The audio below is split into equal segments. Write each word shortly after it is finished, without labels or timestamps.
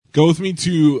Go with me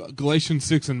to Galatians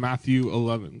 6 and Matthew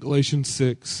 11. Galatians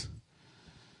 6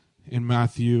 and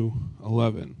Matthew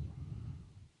 11.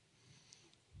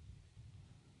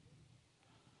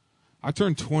 I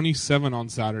turned 27 on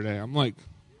Saturday. I'm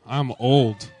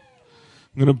old.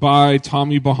 I'm going to buy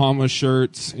Tommy Bahama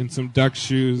shirts and some duck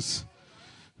shoes.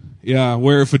 Yeah,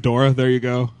 wear a fedora. There you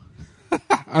go.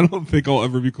 I don't think I'll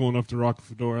ever be cool enough to rock a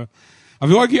fedora. I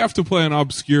feel like you have to play an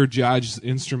obscure jazz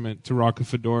instrument to rock a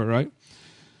fedora, right?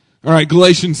 All right,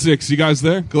 Galatians 6. You guys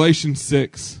there? Galatians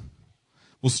 6.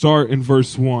 We'll start in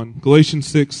verse 1. Galatians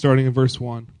 6, starting in verse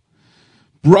 1.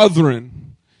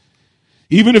 Brethren,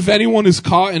 even if anyone is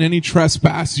caught in any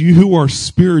trespass, you who are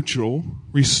spiritual,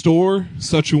 restore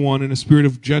such a one in a spirit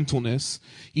of gentleness,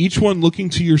 each one looking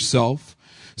to yourself,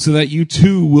 so that you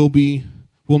too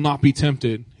will not be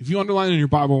tempted. If you underline in your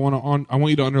Bible, I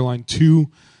want you to underline two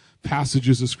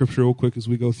passages of Scripture real quick as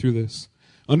we go through this.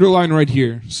 Underline right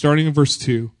here, starting in verse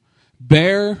 2.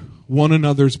 Bear one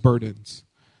another's burdens.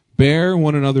 Bear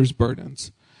one another's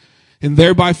burdens. And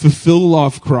thereby fulfill the law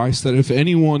of Christ, that if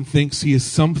anyone thinks he is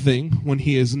something when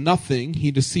he is nothing,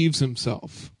 he deceives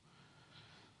himself.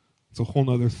 It's a whole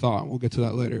nother thought. We'll get to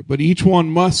that later. But each one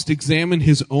must examine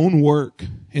his own work,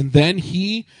 and then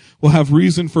he will have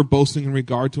reason for boasting in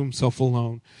regard to himself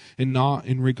alone, and not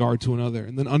in regard to another.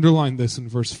 And then underline this in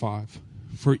verse 5.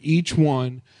 For each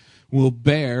one will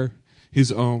bear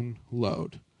his own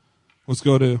load. Let's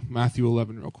go to Matthew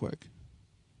 11 real quick.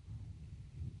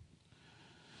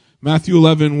 Matthew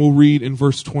 11, we'll read in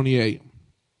verse 28.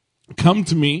 Come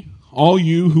to me, all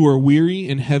you who are weary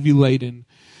and heavy laden,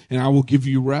 and I will give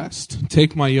you rest.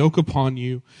 Take my yoke upon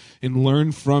you and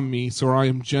learn from me, so I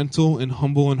am gentle and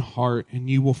humble in heart, and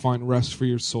you will find rest for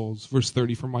your souls. Verse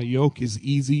 30, for my yoke is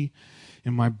easy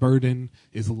and my burden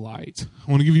is light.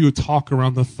 I want to give you a talk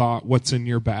around the thought, what's in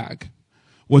your bag?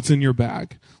 What's in your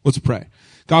bag? Let's pray.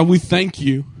 God, we thank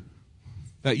you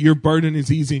that your burden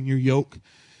is easy and your yoke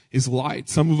is light.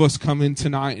 Some of us come in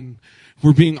tonight and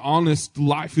we're being honest,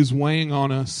 life is weighing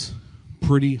on us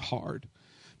pretty hard.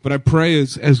 But I pray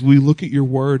as we look at your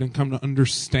word and come to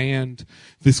understand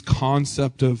this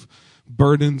concept of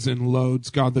burdens and loads,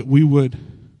 God, that we would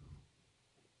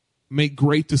make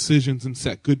great decisions and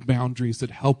set good boundaries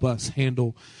that help us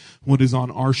handle what is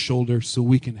on our shoulders so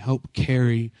we can help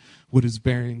carry what is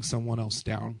bearing someone else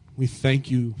down. We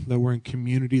thank you that we're in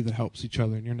community that helps each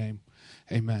other. In your name,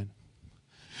 amen.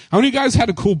 How many of you guys had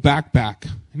a cool backpack?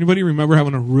 Anybody remember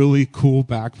having a really cool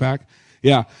backpack?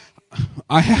 Yeah.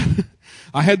 I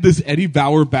had this Eddie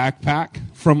Bauer backpack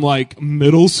from like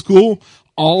middle school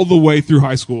all the way through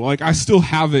high school. Like I still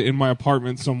have it in my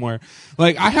apartment somewhere.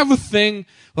 Like I have a thing,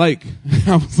 like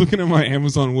I was looking at my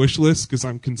Amazon wish list because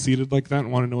I'm conceited like that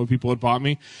and want to know what people had bought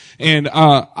me. And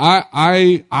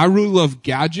I really love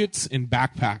gadgets and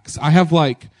backpacks. I have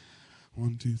like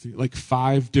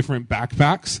 5 different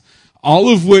backpacks,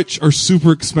 all of which are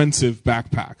super expensive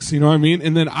backpacks. You know what I mean?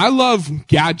 And then I love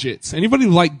gadgets. Anybody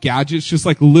like gadgets? Just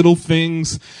like little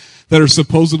things that are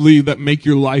supposedly that make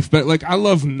your life better. Like I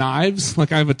love knives.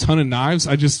 Like I have a ton of knives.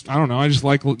 I don't know. I just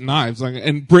like knives. Like,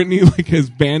 and Brittany has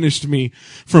banished me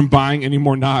from buying any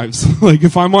more knives. Like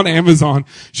if I'm on Amazon,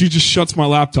 she just shuts my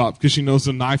laptop because she knows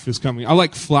the knife is coming. I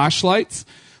like flashlights.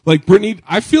 Like Brittany,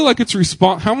 I feel like it's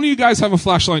how many of you guys have a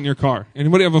flashlight in your car?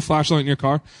 Anybody have a flashlight in your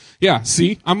car? Yeah,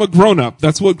 see? I'm a grown-up.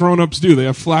 That's what grown-ups do. They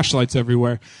have flashlights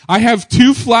everywhere. I have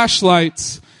 2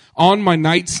 flashlights on my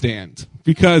nightstand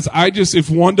because if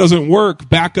one doesn't work,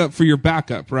 backup for your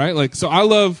backup, right? Like, so I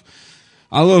love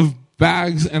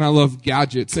bags and I love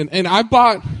gadgets. And I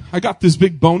got this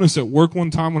big bonus at work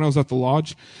one time when I was at the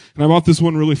lodge, and I bought this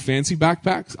one really fancy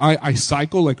backpack. I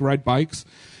cycle, like ride bikes,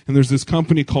 and there's this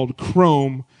company called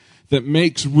Chrome that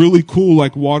makes really cool,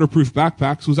 like waterproof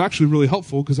backpacks. It was actually really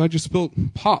helpful because I just spilled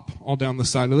pop all down the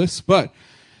side of this, but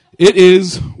it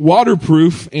is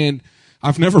waterproof, and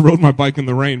I've never rode my bike in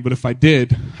the rain, but if I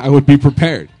did, I would be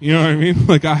prepared. You know what I mean?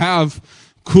 Like I have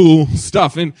cool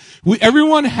stuff, and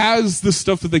everyone has the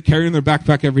stuff that they carry in their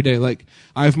backpack every day. Like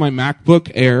I have my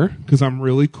MacBook Air because I'm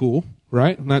really cool,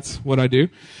 right? And that's what I do.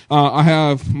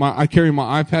 I carry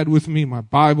my iPad with me, my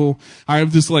Bible. I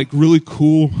have this like really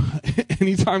cool,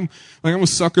 anytime, like I'm a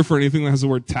sucker for anything that has the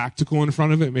word tactical in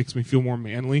front of it. It makes me feel more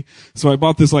manly. So I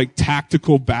bought this like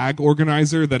tactical bag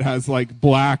organizer that has like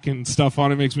black and stuff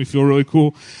on it. Makes me feel really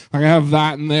cool. Like I have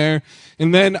that in there.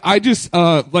 And then I just,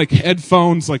 like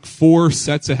headphones, like 4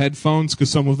 sets of headphones because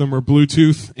some of them are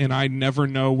Bluetooth and I never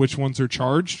know which ones are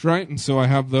charged, right? And so I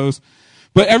have those.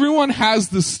 But everyone has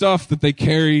the stuff that they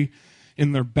carry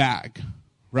in their bag,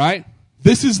 right?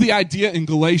 This is the idea in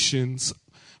Galatians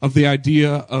of the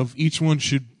idea of each one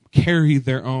should carry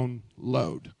their own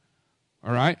load,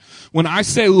 All right? When I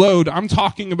say load, I'm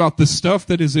talking about the stuff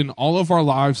that is in all of our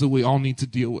lives that we all need to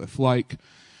deal with, like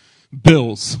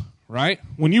bills, right?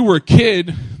 When you were a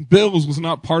kid, bills was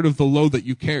not part of the load that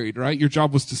you carried, right? Your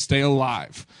job was to stay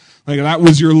alive. Like that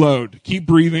was your load. Keep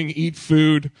breathing, eat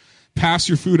food, pass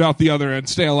your food out the other end,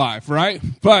 stay alive, right?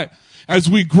 But as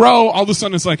we grow, all of a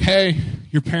sudden it's like, hey,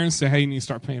 your parents say, hey, you need to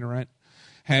start paying rent.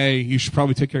 Hey, you should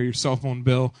probably take care of your cell phone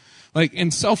bill. Like,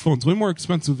 and cell phones, way more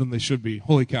expensive than they should be.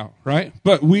 Holy cow, right?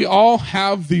 But we all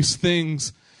have these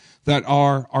things that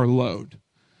are our load.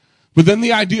 But then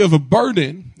the idea of a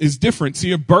burden is different.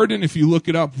 See, a burden, if you look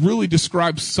it up, really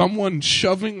describes someone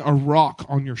shoving a rock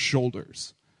on your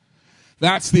shoulders.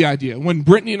 That's the idea. When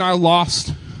Brittany and I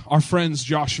lost our friends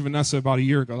Josh and Vanessa about a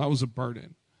year ago, that was a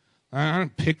burden. I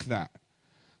didn't pick that.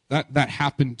 That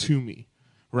happened to me,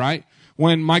 right?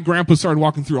 When my grandpa started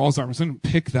walking through Alzheimer's, I didn't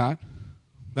pick that.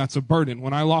 That's a burden.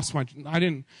 When I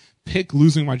didn't pick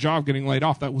losing my job, getting laid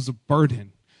off. That was a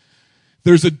burden.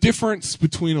 There's a difference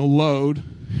between a load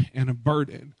and a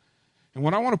burden. And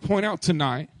what I want to point out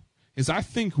tonight is I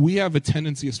think we have a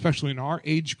tendency, especially in our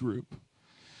age group,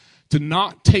 to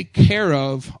not take care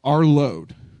of our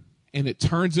load. And it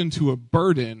turns into a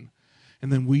burden,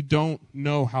 and then we don't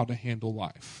know how to handle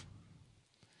life.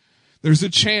 There's a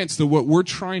chance that what we're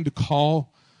trying to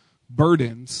call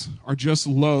burdens are just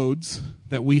loads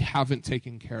that we haven't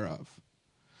taken care of.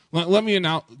 Let me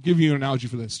give you an analogy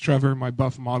for this. Trevor, my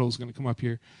buff model, is going to come up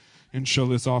here and show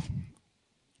this off.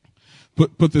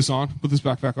 Put this on. Put this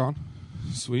backpack on.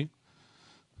 Sweet.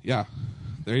 Yeah.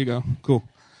 There you go. Cool.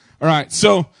 All right.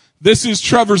 So this is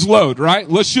Trevor's load, right?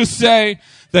 Let's just say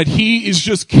that he is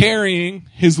just carrying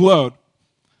his load.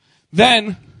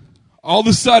 Then, all of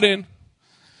a sudden,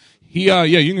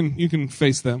 you can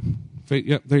face them.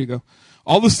 Yep, there you go.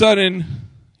 All of a sudden,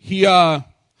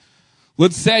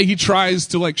 let's say he tries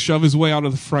to shove his way out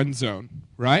of the friend zone,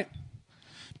 right?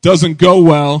 Doesn't go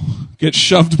well, gets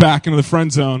shoved back into the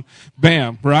friend zone,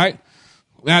 bam, right?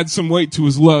 Add some weight to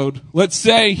his load. Let's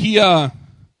say he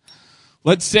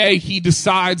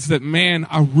decides that, man,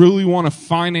 I really want to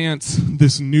finance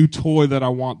this new toy that I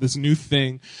want, this new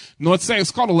thing. And let's say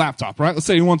it's called a laptop, right? Let's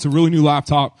say he wants a really new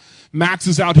laptop,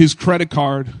 maxes out his credit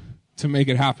card to make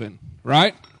it happen,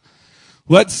 right?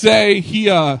 Let's say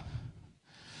how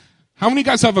many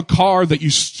guys have a car that you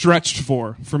stretched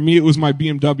for? For me, it was my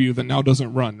BMW that now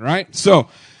doesn't run, right? So,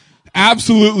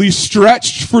 absolutely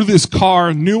stretched for this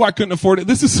car, knew I couldn't afford it.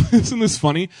 Isn't this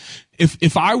funny?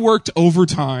 If I worked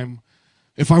overtime,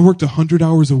 if I worked 100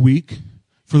 hours a week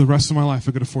for the rest of my life,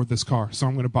 I could afford this car, so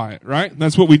I'm going to buy it, right?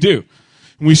 That's what we do.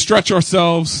 And we stretch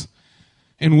ourselves,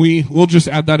 and we'll just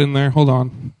add that in there. Hold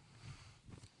on.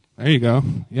 There you go.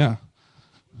 Yeah.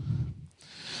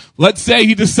 Let's say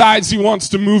he decides he wants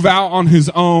to move out on his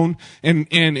own, and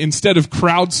instead of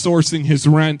crowdsourcing his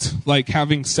rent, like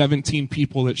having 17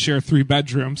 people that share 3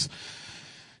 bedrooms,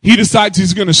 he decides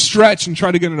he's going to stretch and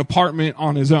try to get an apartment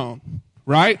on his own,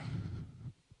 right?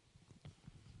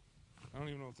 I don't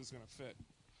even know if this is going to fit.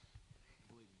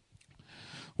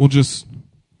 We'll just,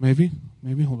 maybe,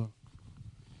 hold on.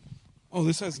 Oh,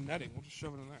 this has netting. We'll just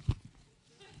shove it in there.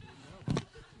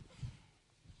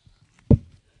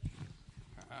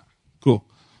 Cool.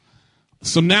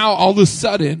 So now, all of a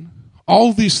sudden,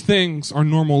 all these things are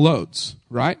normal loads,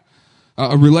 right?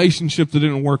 A relationship that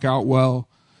didn't work out well,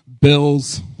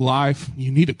 bills, life.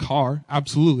 You need a car.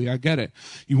 Absolutely, I get it.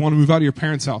 You want to move out of your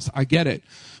parents' house. I get it.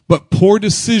 But poor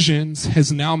decisions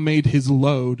has now made his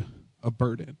load a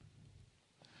burden.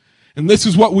 And this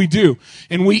is what we do.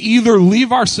 And we either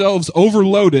leave ourselves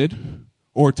overloaded,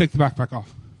 or take the backpack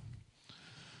off.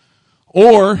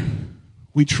 Or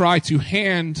we try to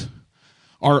hand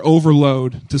our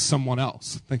overload to someone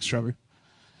else. Thanks, Trevor.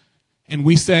 And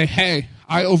we say, hey,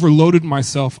 I overloaded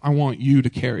myself. I want you to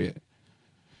carry it.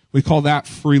 We call that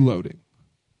freeloading.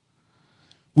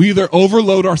 We either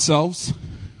overload ourselves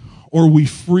or we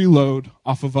freeload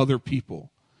off of other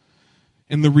people.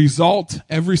 And the result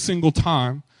every single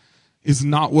time is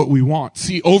not what we want.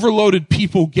 See, overloaded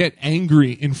people get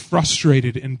angry and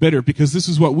frustrated and bitter because this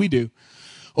is what we do.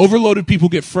 Overloaded people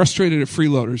get frustrated at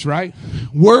freeloaders, right?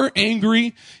 We're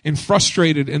angry and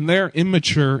frustrated, and they're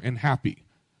immature and happy,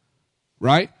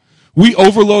 right? We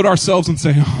overload ourselves and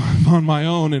say, oh, I'm on my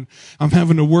own, and I'm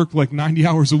having to work 90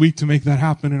 hours a week to make that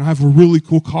happen, and I have a really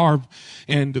cool car.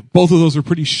 And both of those are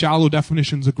pretty shallow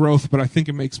definitions of growth, but I think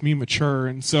it makes me mature.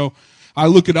 And so I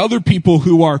look at other people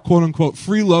who are quote-unquote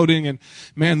freeloading, and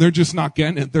man, they're just not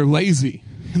getting it. They're lazy.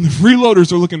 And the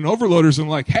freeloaders are looking at overloaders and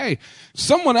like, hey,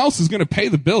 someone else is going to pay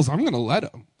the bills. I'm going to let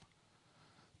them.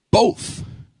 Both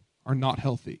are not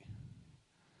healthy.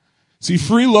 See,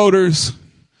 freeloaders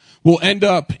will end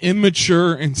up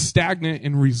immature and stagnant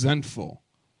and resentful.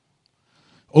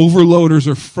 Overloaders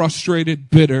are frustrated,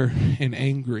 bitter, and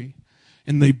angry.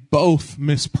 And they both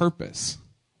miss purpose.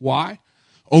 Why?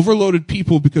 Overloaded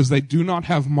people, because they do not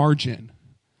have margin.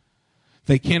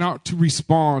 They cannot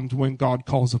respond when God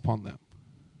calls upon them.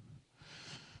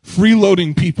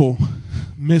 Freeloading people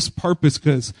miss purpose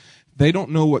because they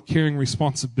don't know what carrying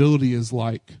responsibility is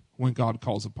like when God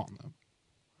calls upon them.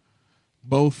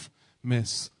 Both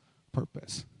miss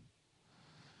purpose.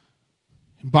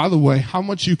 And by the way, how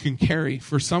much you can carry,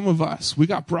 for some of us, we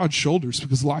got broad shoulders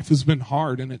because life has been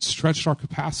hard and it's stretched our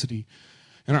capacity.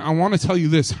 And I want to tell you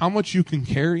this, how much you can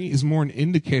carry is more an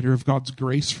indicator of God's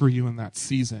grace for you in that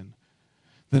season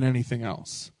than anything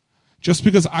else. Just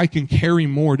because I can carry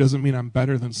more doesn't mean I'm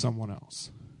better than someone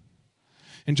else.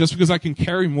 And just because I can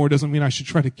carry more doesn't mean I should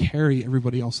try to carry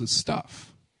everybody else's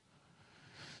stuff.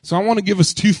 So I want to give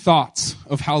us two thoughts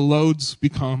of how loads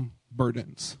become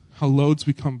burdens. How loads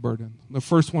become burdens. The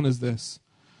first one is this.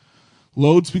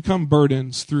 Loads become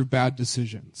burdens through bad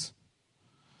decisions.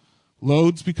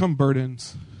 Loads become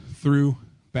burdens through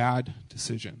bad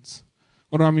decisions.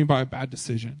 What do I mean by a bad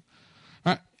decision?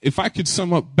 If I could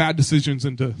sum up bad decisions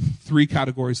into three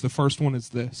categories, the first one is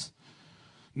this.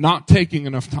 Not taking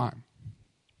enough time.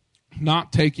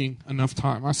 Not taking enough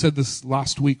time. I said this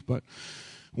last week, but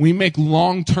we make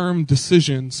long-term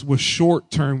decisions with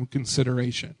short-term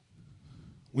consideration.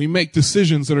 We make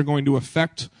decisions that are going to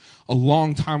affect a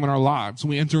long time in our lives.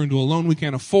 We enter into a loan we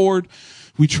can't afford.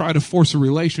 We try to force a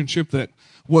relationship that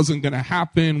wasn't going to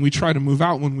happen. We try to move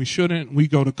out when we shouldn't. We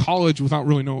go to college without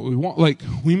really knowing what we want. Like,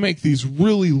 we make these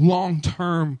really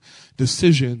long-term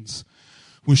decisions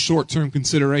with short-term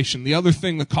consideration. The other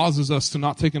thing that causes us to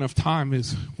not take enough time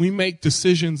is we make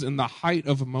decisions in the height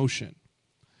of emotion.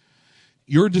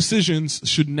 Your decisions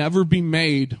should never be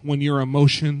made when your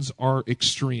emotions are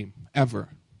extreme, ever.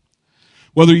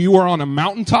 Whether you are on a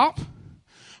mountaintop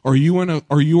or you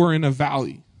are in a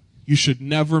valley, you should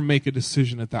never make a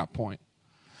decision at that point.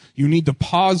 You need to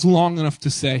pause long enough to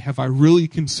say, have I really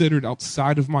considered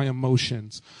outside of my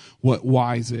emotions what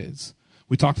wise is?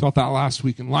 We talked about that last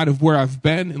week. In light of where I've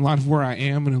been, in light of where I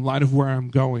am, and in light of where I'm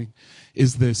going,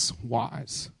 is this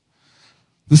wise?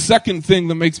 The second thing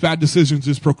that makes bad decisions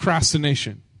is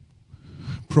procrastination.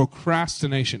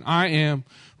 Procrastination. I am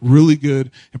really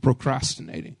good at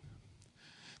procrastinating.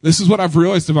 This is what I've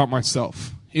realized about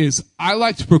myself, is I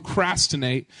like to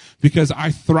procrastinate because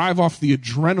I thrive off the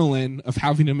adrenaline of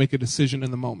having to make a decision in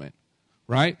the moment,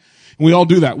 right? And we all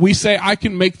do that. We say, I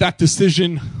can make that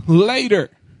decision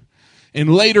later.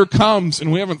 And later comes,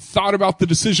 and we haven't thought about the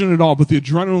decision at all, but the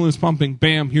adrenaline is pumping.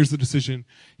 Bam, here's the decision.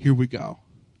 Here we go.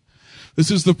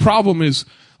 This is the problem, is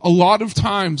a lot of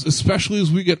times, especially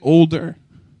as we get older,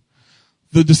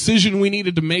 the decision we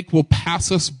needed to make will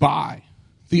pass us by.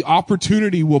 The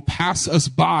opportunity will pass us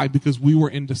by because we were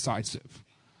indecisive.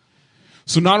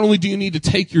 So not only do you need to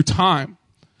take your time,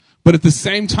 but at the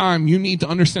same time, you need to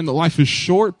understand that life is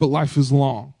short, but life is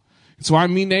long. So I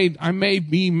may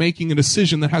be making a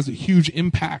decision that has a huge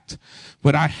impact,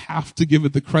 but I have to give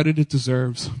it the credit it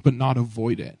deserves, but not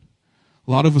avoid it.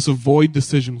 A lot of us avoid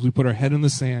decisions. We put our head in the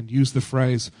sand, use the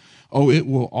phrase, oh, it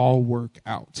will all work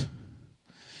out.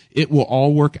 It will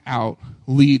all work out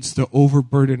leads to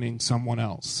overburdening someone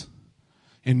else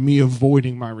and me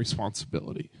avoiding my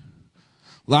responsibility.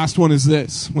 Last one is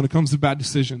this, when it comes to bad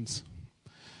decisions.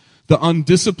 The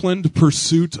undisciplined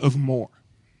pursuit of more.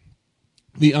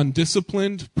 The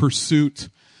undisciplined pursuit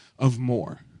of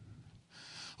more.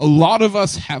 A lot of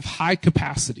us have high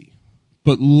capacity,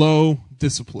 but low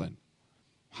discipline.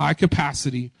 High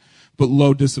capacity, but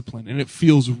low discipline. And it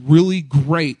feels really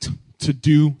great to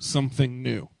do something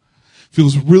new.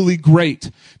 Feels really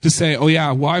great to say, oh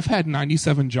yeah, well, I've had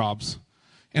 97 jobs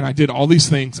and I did all these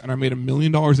things and I made $1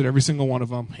 million at every single one of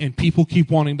them and people keep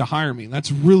wanting to hire me.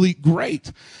 That's really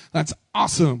great. That's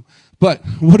awesome. But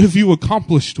what have you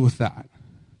accomplished with that?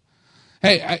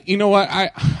 Hey, you know what?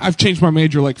 I've changed my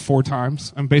major like 4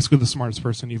 times. I'm basically the smartest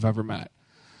person you've ever met.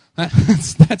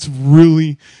 That's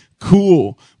really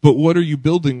cool. But what are you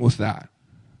building with that?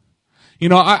 You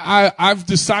know, I've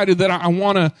decided that I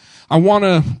want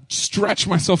to stretch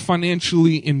myself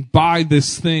financially and buy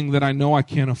this thing that I know I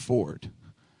can't afford.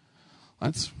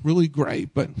 That's really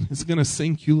great, but it's going to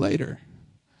sink you later.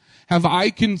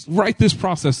 Can write this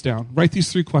process down. Write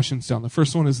these 3 questions down. The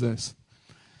first one is this.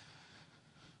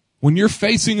 When you're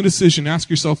facing a decision, ask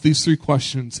yourself these 3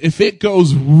 questions. If it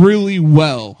goes really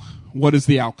well, what is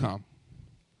the outcome?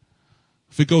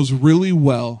 If it goes really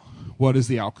well, what is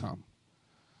the outcome?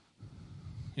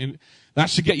 And That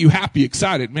should get you happy,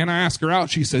 excited. Man, I ask her out.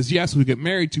 She says yes. We get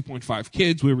married, 2.5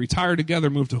 kids. We retire together,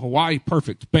 move to Hawaii.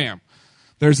 Perfect. Bam.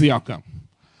 There's the outcome.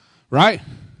 Right?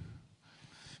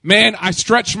 Man, I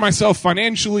stretch myself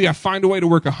financially. I find a way to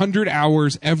work 100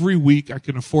 hours every week. I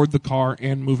can afford the car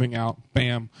and moving out.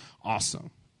 Bam.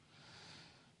 Awesome.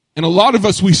 And a lot of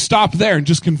us, we stop there and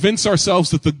just convince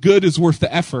ourselves that the good is worth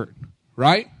the effort.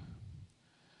 Right?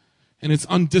 And it's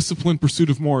undisciplined pursuit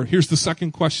of more. Here's the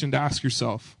second question to ask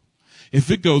yourself. If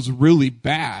it goes really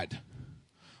bad,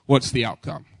 what's the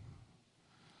outcome?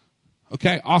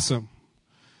 Okay, awesome.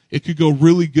 It could go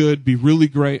really good, be really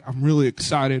great. I'm really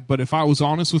excited. But if I was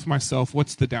honest with myself,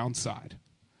 what's the downside?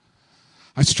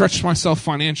 I stretched myself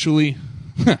financially.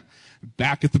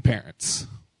 Back at the parents.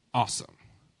 Awesome.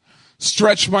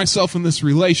 Stretch myself in this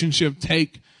relationship.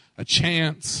 Take a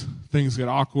chance. Things get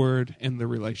awkward in the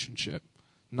relationship.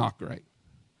 Not great.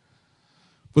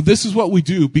 But this is what we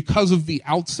do. Because of the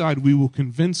outside, we will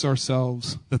convince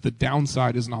ourselves that the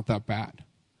downside is not that bad.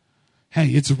 Hey,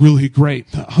 it's really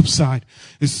great. The upside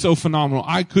is so phenomenal.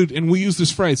 And we use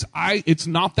this phrase, it's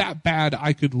not that bad,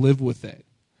 I could live with it.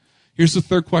 Here's the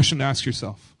third question to ask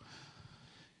yourself.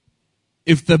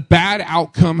 If the bad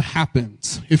outcome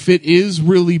happens, if it is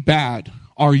really bad,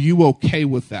 are you okay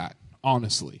with that,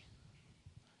 honestly?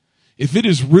 If it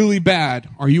is really bad,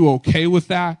 are you okay with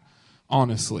that,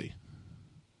 honestly?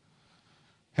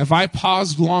 Have I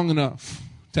paused long enough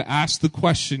to ask the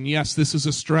question, yes, this is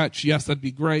a stretch. Yes, that'd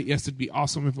be great. Yes, it'd be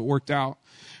awesome if it worked out.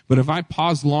 But have I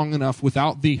paused long enough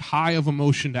without the high of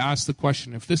emotion to ask the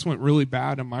question, if this went really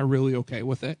bad, am I really okay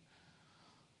with it?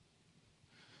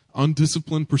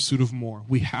 Undisciplined pursuit of more.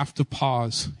 We have to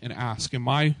pause and ask, am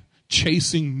I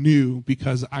chasing new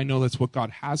because I know that's what God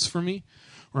has for me?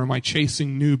 Or am I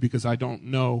chasing new because I don't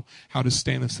know how to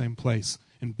stay in the same place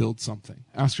and build something?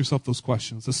 Ask yourself those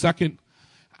questions. The second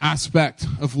aspect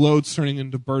of loads turning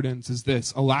into burdens is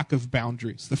this, a lack of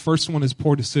boundaries. The first one is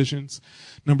poor decisions.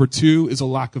 Number 2 is a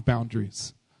lack of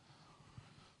boundaries.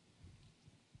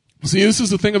 See, this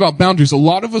is the thing about boundaries. A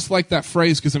lot of us like that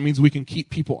phrase because it means we can keep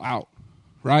people out,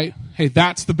 right? Hey,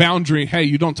 that's the boundary. Hey,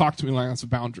 you don't talk to me like that's a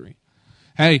boundary.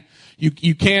 Hey,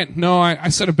 you can't, no, I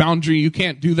set a boundary. You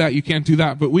can't do that. You can't do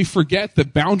that. But we forget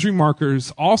that boundary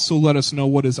markers also let us know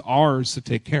what is ours to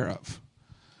take care of.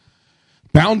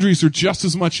 Boundaries are just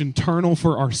as much internal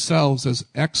for ourselves as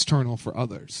external for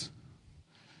others.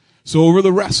 So over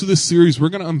the rest of this series, we're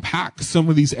going to unpack some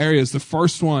of these areas. The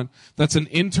first one, that's an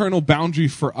internal boundary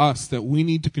for us that we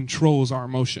need to control is our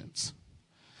emotions.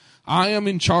 I am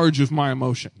in charge of my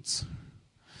emotions.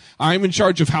 I am in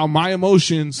charge of how my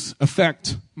emotions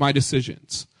affect my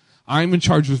decisions. I am in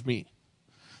charge of me.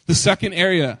 The second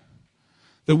area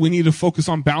that we need to focus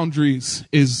on boundaries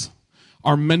is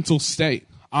our mental state.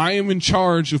 I am in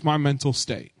charge of my mental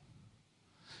state.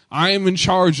 I am in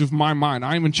charge of my mind.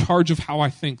 I am in charge of how I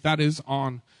think. That is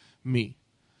on me.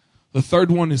 The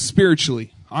third one is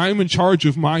spiritually. I am in charge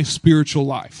of my spiritual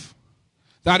life.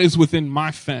 That is within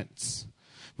my fence.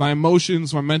 My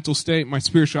emotions, my mental state, my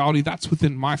spirituality, that's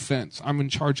within my fence. I'm in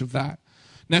charge of that.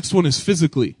 Next one is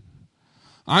physically.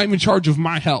 I'm in charge of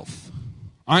my health.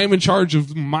 I am in charge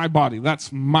of my body.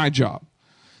 That's my job.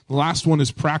 The last one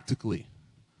is practically.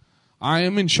 I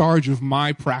am in charge of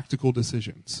my practical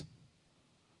decisions.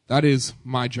 That is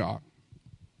my job.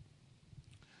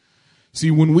 See,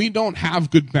 when we don't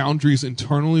have good boundaries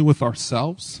internally with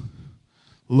ourselves,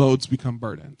 loads become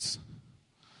burdens.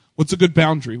 What's a good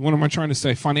boundary? What am I trying to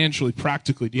say? Financially,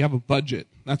 practically, do you have a budget?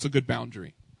 That's a good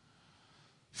boundary.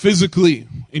 Physically,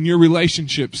 in your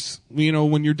relationships,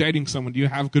 when you're dating someone, do you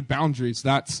have good boundaries?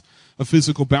 That's a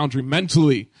physical boundary.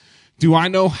 Mentally, do I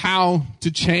know how to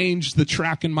change the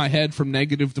track in my head from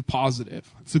negative to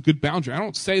positive? It's a good boundary. I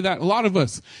don't say that. A lot of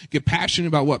us get passionate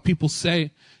about what people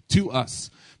say to us,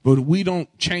 but we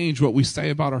don't change what we say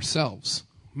about ourselves.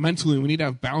 Mentally, we need to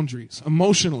have boundaries.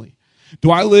 Emotionally, do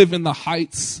I live in the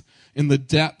heights, in the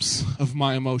depths of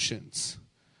my emotions?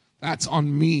 That's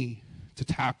on me to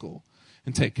tackle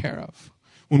and take care of.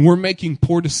 When we're making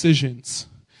poor decisions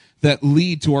that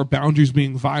lead to our boundaries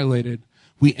being violated,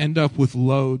 we end up with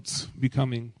loads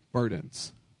becoming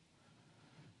burdens.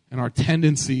 And our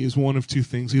tendency is one of two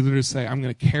things. Either to say, I'm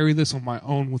going to carry this on my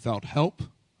own without help,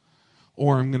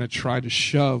 or I'm going to try to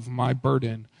shove my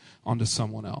burden onto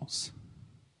someone else.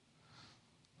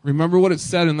 Remember what it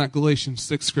said in that Galatians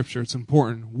 6 scripture. It's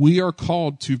important. We are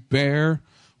called to bear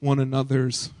one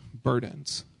another's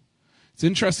burdens. It's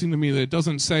interesting to me that it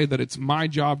doesn't say that it's my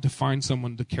job to find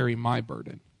someone to carry my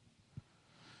burden.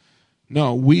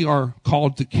 No, we are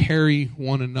called to carry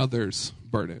one another's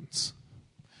burdens.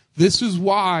 This is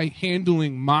why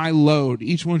handling my load,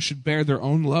 each one should bear their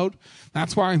own load.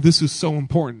 That's why this is so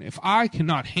important. If I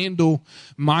cannot handle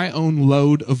my own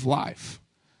load of life,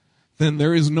 then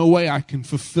there is no way I can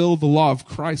fulfill the law of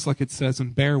Christ like it says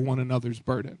and bear one another's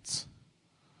burdens.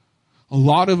 A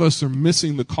lot of us are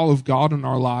missing the call of God in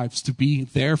our lives to be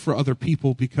there for other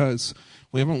people because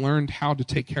we haven't learned how to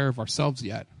take care of ourselves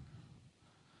yet.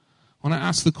 I want to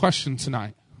ask the question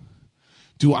tonight.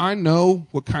 Do I know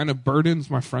what kind of burdens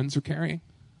my friends are carrying?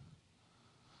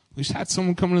 We just had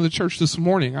someone come into the church this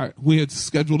morning. We had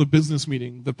scheduled a business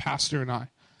meeting, the pastor and I.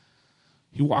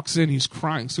 He walks in, he's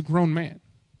crying. It's a grown man.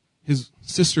 His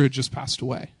sister had just passed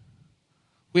away.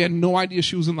 We had no idea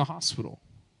she was in the hospital.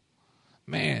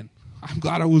 Man, I'm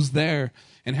glad I was there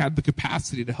and had the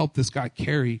capacity to help this guy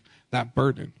carry that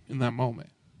burden in that moment.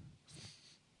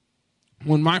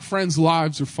 When my friends'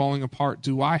 lives are falling apart,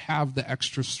 do I have the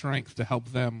extra strength to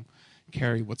help them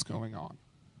carry what's going on?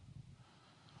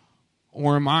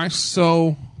 Or am I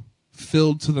so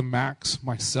filled to the max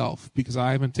myself because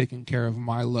I haven't taken care of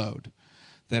my load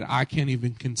that I can't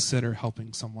even consider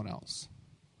helping someone else?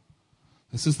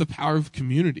 This is the power of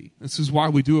community. This is why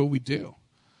we do what we do.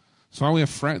 It's why we have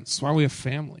friends. It's why we have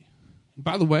family. And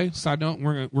by the way, side note,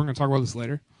 we're going to talk about this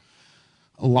later.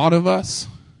 A lot of us,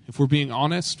 if we're being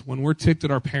honest, when we're ticked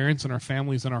at our parents and our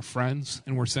families and our friends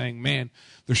and we're saying, man,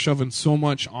 they're shoving so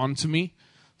much onto me,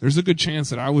 there's a good chance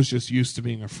that I was just used to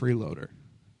being a freeloader.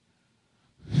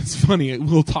 It's funny,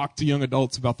 we'll talk to young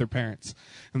adults about their parents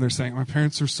and they're saying, my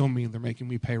parents are so mean, they're making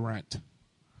me pay rent.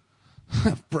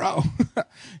 Bro,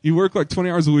 you work like 20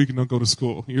 hours a week and don't go to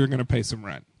school. You're going to pay some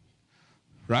rent,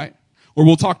 right? Or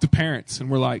we'll talk to parents and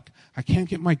we're like, I can't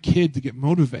get my kid to get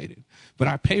motivated, but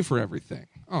I pay for everything.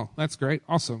 Oh, that's great.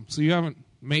 Awesome. So you haven't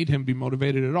made him be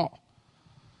motivated at all.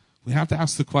 We have to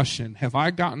ask the question, have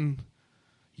I gotten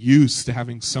used to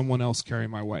having someone else carry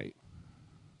my weight?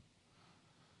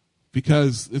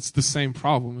 Because it's the same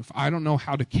problem. If I don't know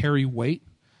how to carry weight,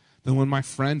 then when my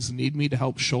friends need me to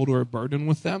help shoulder a burden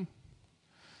with them,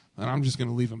 then I'm just going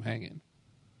to leave them hanging.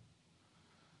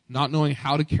 Not knowing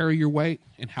how to carry your weight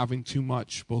and having too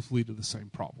much both lead to the same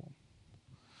problem.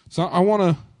 So I want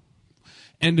to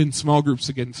end in small groups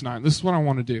again tonight. This is what I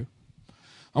want to do.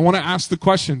 I want to ask the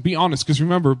question, be honest, because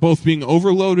remember, both being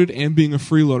overloaded and being a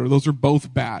freeloader, those are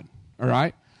both bad, all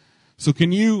right? So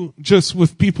can you, just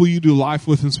with people you do life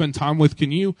with and spend time with,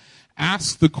 can you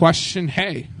ask the question,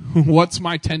 hey, what's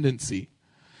my tendency?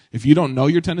 If you don't know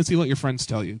your tendency, let your friends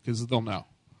tell you, because they'll know,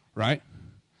 right?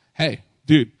 Hey,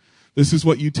 dude, this is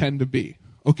what you tend to be.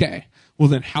 Okay, well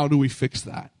then how do we fix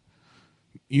that?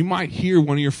 You might hear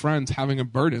one of your friends having a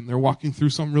burden. They're walking through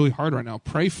something really hard right now.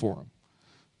 Pray for them.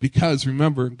 Because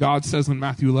remember, God says in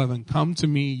Matthew 11, come to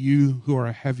me, you who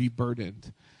are heavy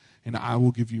burdened, and I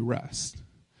will give you rest.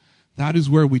 That is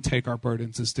where we take our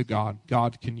burdens, is to God.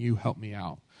 God, can you help me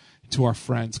out? To our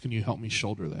friends, can you help me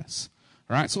shoulder this?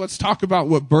 All right, so let's talk about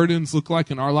what burdens look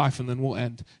like in our life, and then we'll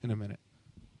end in a minute.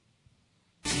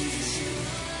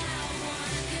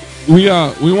 We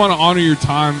want to honor your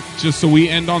time. Just so we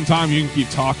end on time, you can keep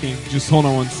talking. Just hold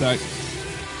on one sec.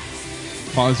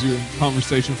 Pause your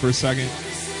conversation for a second.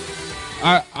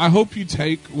 I hope you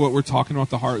take what we're talking about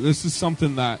to heart. This is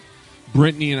something that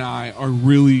Brittany and I are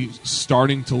really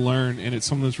starting to learn, and it's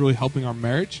something that's really helping our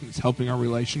marriage, and it's helping our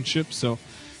relationship. So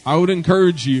I would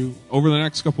encourage you over the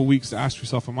next couple of weeks to ask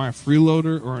yourself, am I a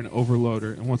freeloader or an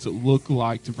overloader? And what's it look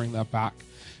like to bring that back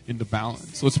into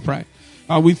balance? Let's pray.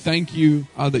 We thank you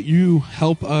that you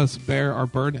help us bear our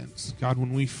burdens. God,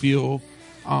 when we feel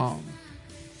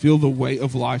the weight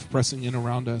of life pressing in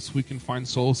around us, we can find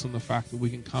solace in the fact that we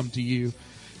can come to you,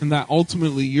 and that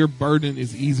ultimately your burden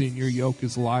is easy and your yoke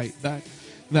is light.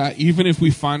 That even if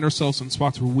we find ourselves in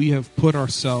spots where we have put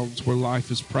ourselves where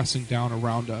life is pressing down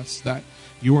around us, that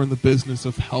you are in the business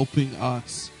of helping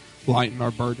us lighten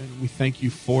our burden. We thank you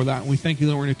for that, and we thank you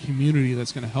that we're in a community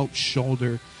that's going to help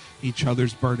shoulder each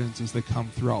other's burdens as they come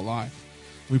throughout life.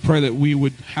 We pray that we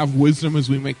would have wisdom as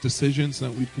we make decisions,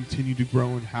 and that we'd continue to grow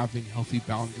in having healthy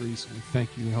boundaries. And we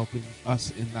thank you for helping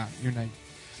us in that. In your name.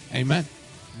 Amen.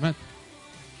 Amen.